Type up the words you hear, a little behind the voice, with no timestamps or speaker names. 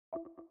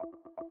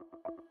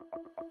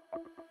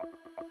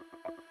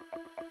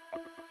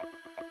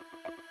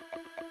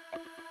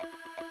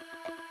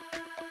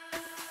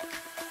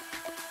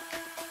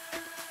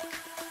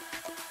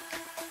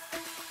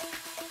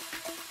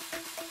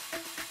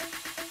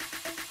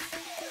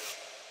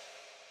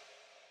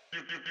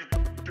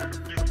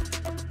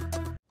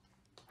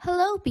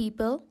Hello,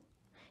 people.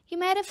 You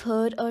might have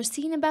heard or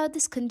seen about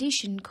this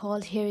condition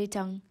called hairy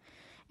tongue,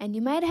 and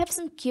you might have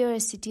some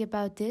curiosity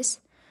about this,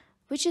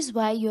 which is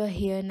why you are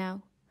here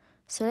now.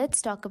 So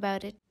let's talk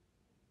about it.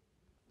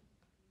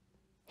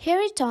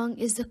 Hairy tongue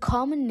is the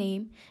common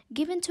name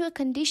given to a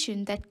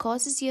condition that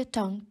causes your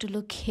tongue to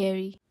look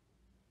hairy.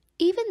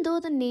 Even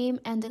though the name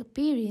and the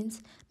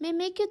appearance may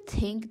make you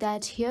think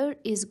that hair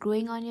is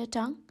growing on your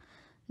tongue,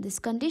 this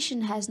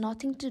condition has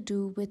nothing to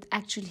do with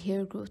actual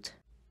hair growth.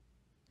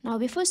 Now,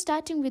 before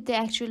starting with the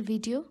actual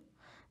video,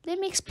 let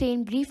me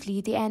explain briefly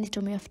the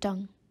anatomy of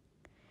tongue.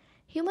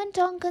 Human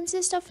tongue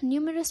consists of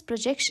numerous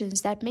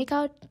projections that make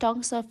our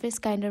tongue surface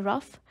kinda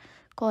rough,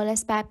 called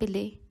as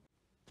papillae.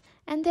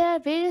 And there are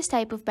various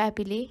types of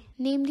papillae,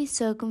 namely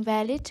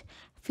circumvallate,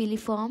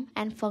 filiform,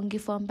 and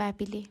fungiform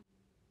papillae.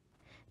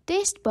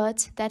 Taste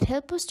buds that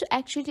help us to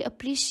actually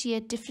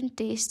appreciate different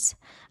tastes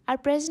are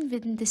present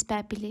within this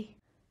papillae.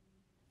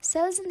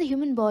 Cells in the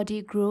human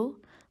body grow,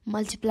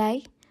 multiply,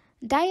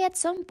 die at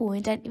some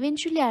point and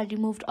eventually are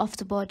removed off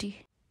the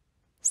body.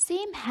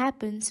 Same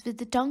happens with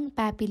the tongue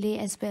papillae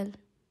as well.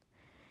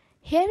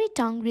 Hairy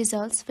tongue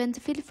results when the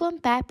filiform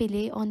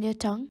papillae on your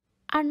tongue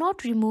are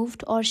not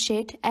removed or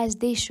shed as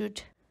they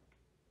should.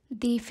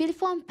 The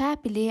filiform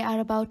papillae are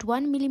about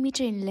 1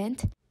 millimeter in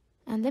length,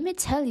 and let me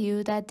tell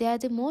you that they are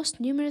the most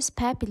numerous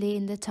papillae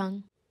in the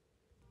tongue.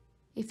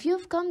 If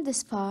you've come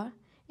this far,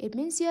 it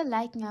means you're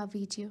liking our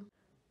video.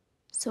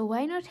 So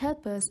why not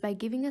help us by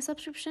giving a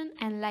subscription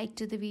and like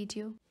to the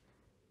video.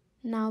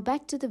 Now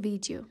back to the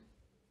video.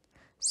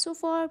 So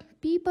for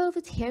people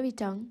with hairy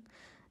tongue,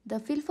 the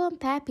filiform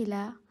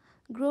papilla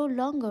grow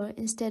longer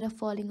instead of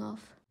falling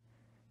off.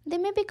 They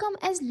may become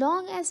as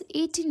long as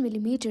 18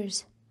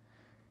 millimeters.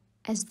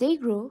 As they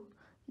grow,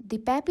 the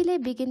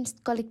papillae begin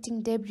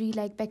collecting debris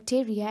like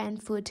bacteria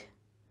and food.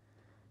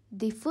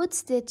 The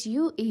foods that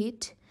you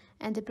eat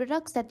and the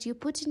products that you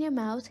put in your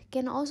mouth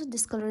can also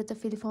discolor the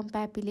filiform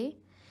papillae,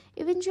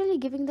 eventually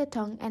giving the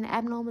tongue an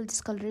abnormal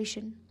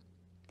discoloration.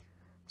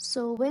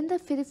 So when the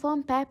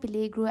filiform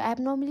papillae grow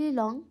abnormally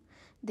long,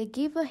 they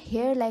give a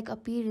hair-like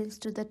appearance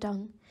to the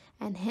tongue,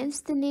 and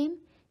hence the name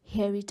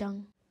hairy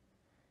tongue.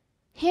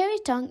 Hairy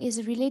tongue is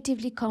a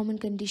relatively common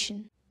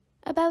condition.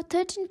 About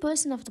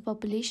 13% of the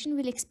population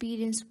will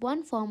experience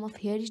one form of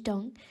hairy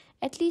tongue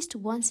at least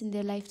once in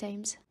their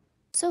lifetimes.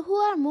 So who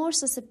are more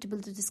susceptible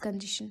to this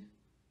condition?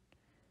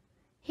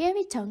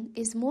 Hairy tongue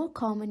is more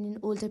common in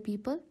older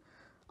people,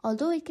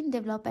 although it can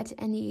develop at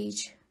any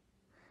age.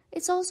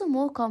 It's also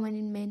more common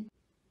in men.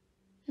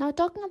 Now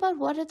talking about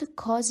what are the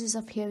causes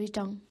of hairy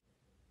tongue.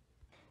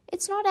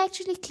 It's not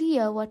actually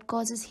clear what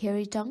causes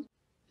hairy tongue,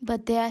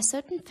 but there are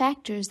certain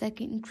factors that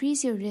can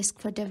increase your risk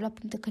for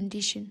developing the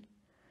condition.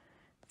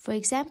 For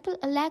example,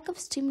 a lack of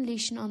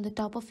stimulation on the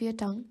top of your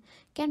tongue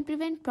can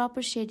prevent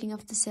proper shading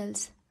of the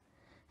cells.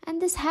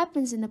 And this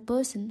happens in a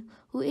person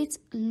who eats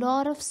a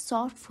lot of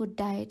soft food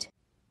diet.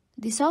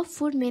 The soft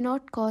food may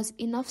not cause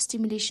enough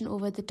stimulation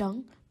over the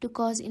tongue to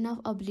cause enough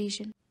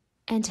ablation,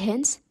 and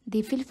hence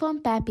the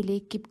filiform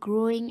papillae keep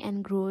growing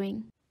and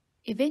growing,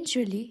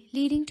 eventually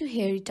leading to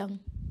hairy tongue.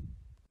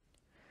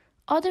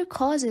 Other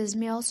causes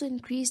may also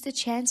increase the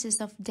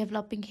chances of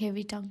developing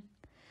hairy tongue,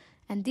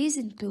 and these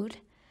include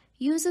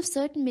use of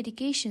certain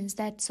medications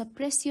that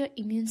suppress your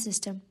immune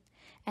system,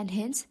 and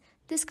hence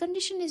this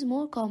condition is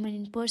more common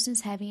in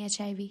persons having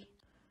HIV.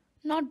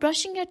 Not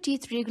brushing your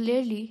teeth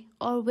regularly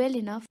or well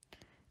enough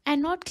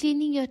and not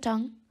cleaning your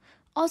tongue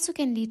also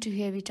can lead to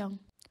hairy tongue.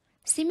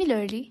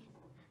 Similarly,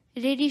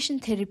 radiation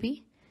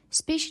therapy,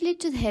 especially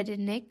to the head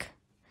and neck,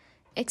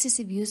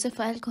 excessive use of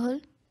alcohol,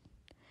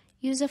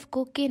 use of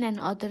cocaine and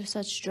other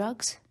such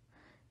drugs,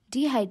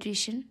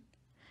 dehydration,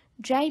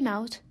 dry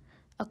mouth,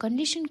 a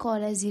condition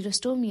called as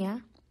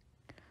xerostomia,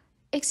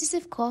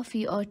 excessive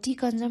coffee or tea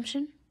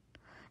consumption,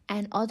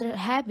 and other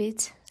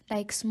habits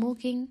like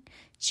smoking,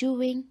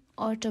 chewing,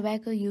 or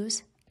tobacco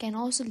use can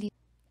also lead.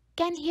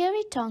 Can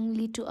hairy tongue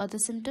lead to other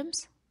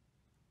symptoms?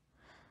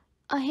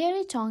 A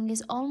hairy tongue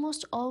is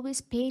almost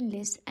always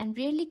painless and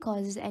rarely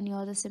causes any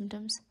other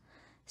symptoms.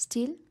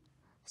 Still,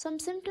 some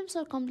symptoms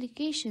or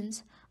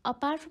complications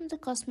apart from the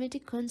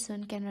cosmetic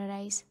concern can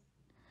arise.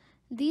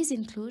 These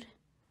include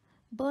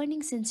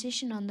burning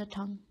sensation on the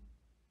tongue,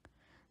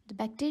 the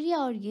bacteria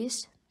or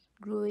yeast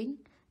growing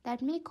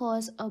that may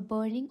cause a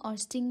burning or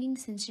stinging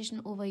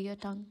sensation over your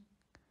tongue,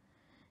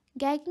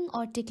 gagging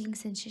or tickling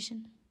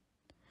sensation.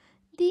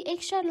 The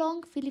extra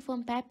long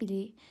filiform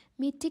papillae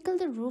may tickle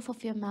the roof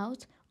of your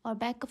mouth or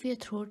back of your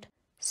throat,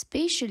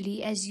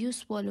 especially as you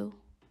swallow.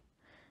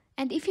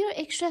 And if you're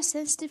extra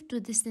sensitive to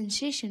this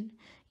sensation,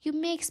 you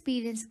may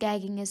experience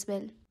gagging as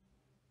well.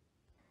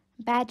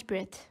 Bad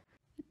breath.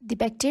 The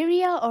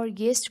bacteria or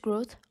yeast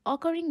growth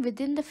occurring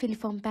within the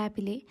filiform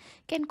papillae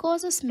can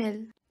cause a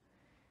smell,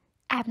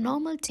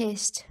 abnormal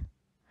taste.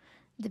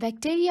 The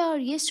bacteria or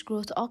yeast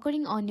growth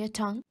occurring on your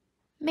tongue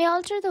may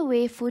alter the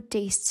way food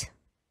tastes.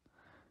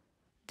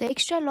 The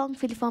extra long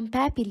filiform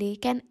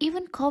papillae can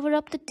even cover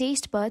up the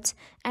taste buds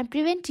and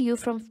prevent you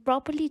from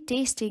properly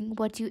tasting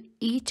what you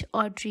eat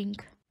or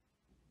drink.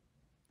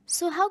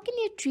 So, how can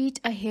you treat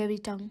a hairy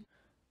tongue?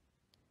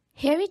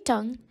 Hairy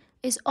tongue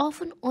is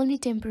often only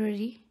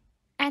temporary,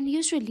 and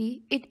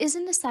usually it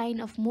isn't a sign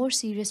of more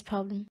serious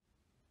problem.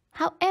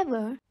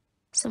 However,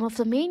 some of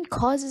the main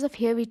causes of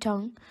hairy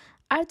tongue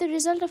are the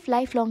result of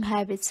lifelong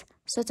habits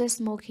such as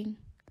smoking.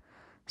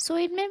 So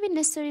it may be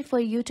necessary for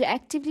you to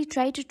actively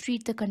try to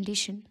treat the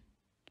condition.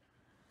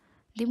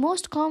 The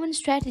most common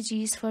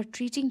strategies for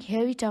treating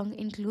hairy tongue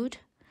include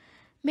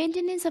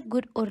maintenance of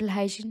good oral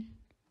hygiene,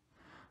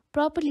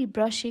 properly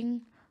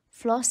brushing,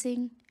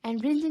 flossing,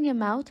 and rinsing your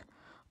mouth,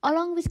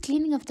 along with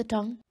cleaning of the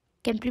tongue,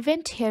 can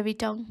prevent hairy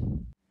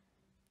tongue.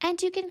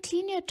 And you can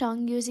clean your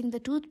tongue using the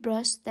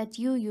toothbrush that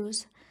you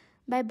use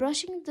by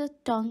brushing the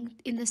tongue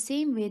in the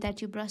same way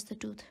that you brush the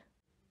tooth.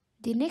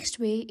 The next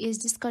way is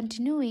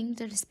discontinuing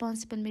the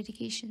responsible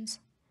medications.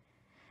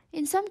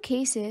 In some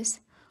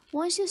cases,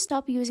 once you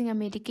stop using a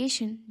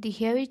medication, the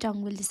hairy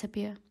tongue will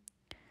disappear.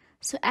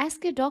 So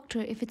ask your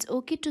doctor if it's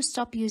okay to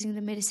stop using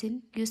the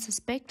medicine you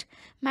suspect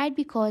might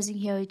be causing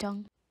hairy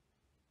tongue.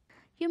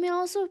 You may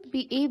also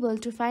be able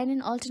to find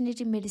an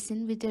alternative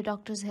medicine with your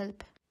doctor's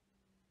help.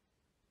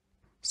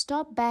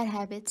 Stop bad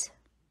habits.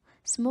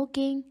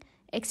 Smoking,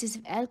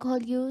 excessive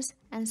alcohol use,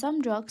 and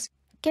some drugs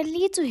can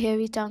lead to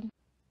hairy tongue.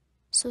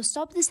 So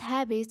stop these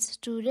habits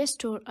to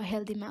restore a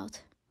healthy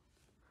mouth.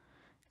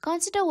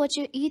 Consider what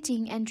you're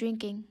eating and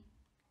drinking.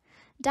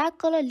 Dark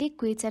colored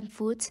liquids and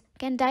foods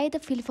can dye the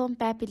filiform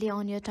papillae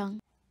on your tongue,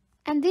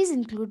 and these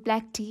include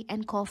black tea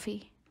and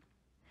coffee.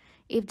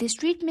 If these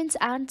treatments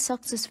aren't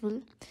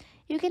successful,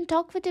 you can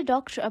talk with your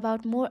doctor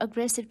about more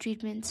aggressive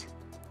treatments.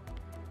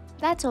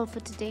 That's all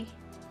for today.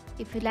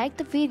 If you liked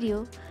the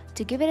video,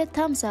 to give it a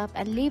thumbs up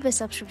and leave a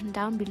subscription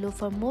down below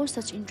for more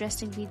such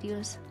interesting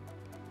videos.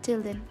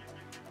 Till then,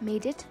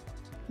 made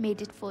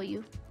it for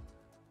you.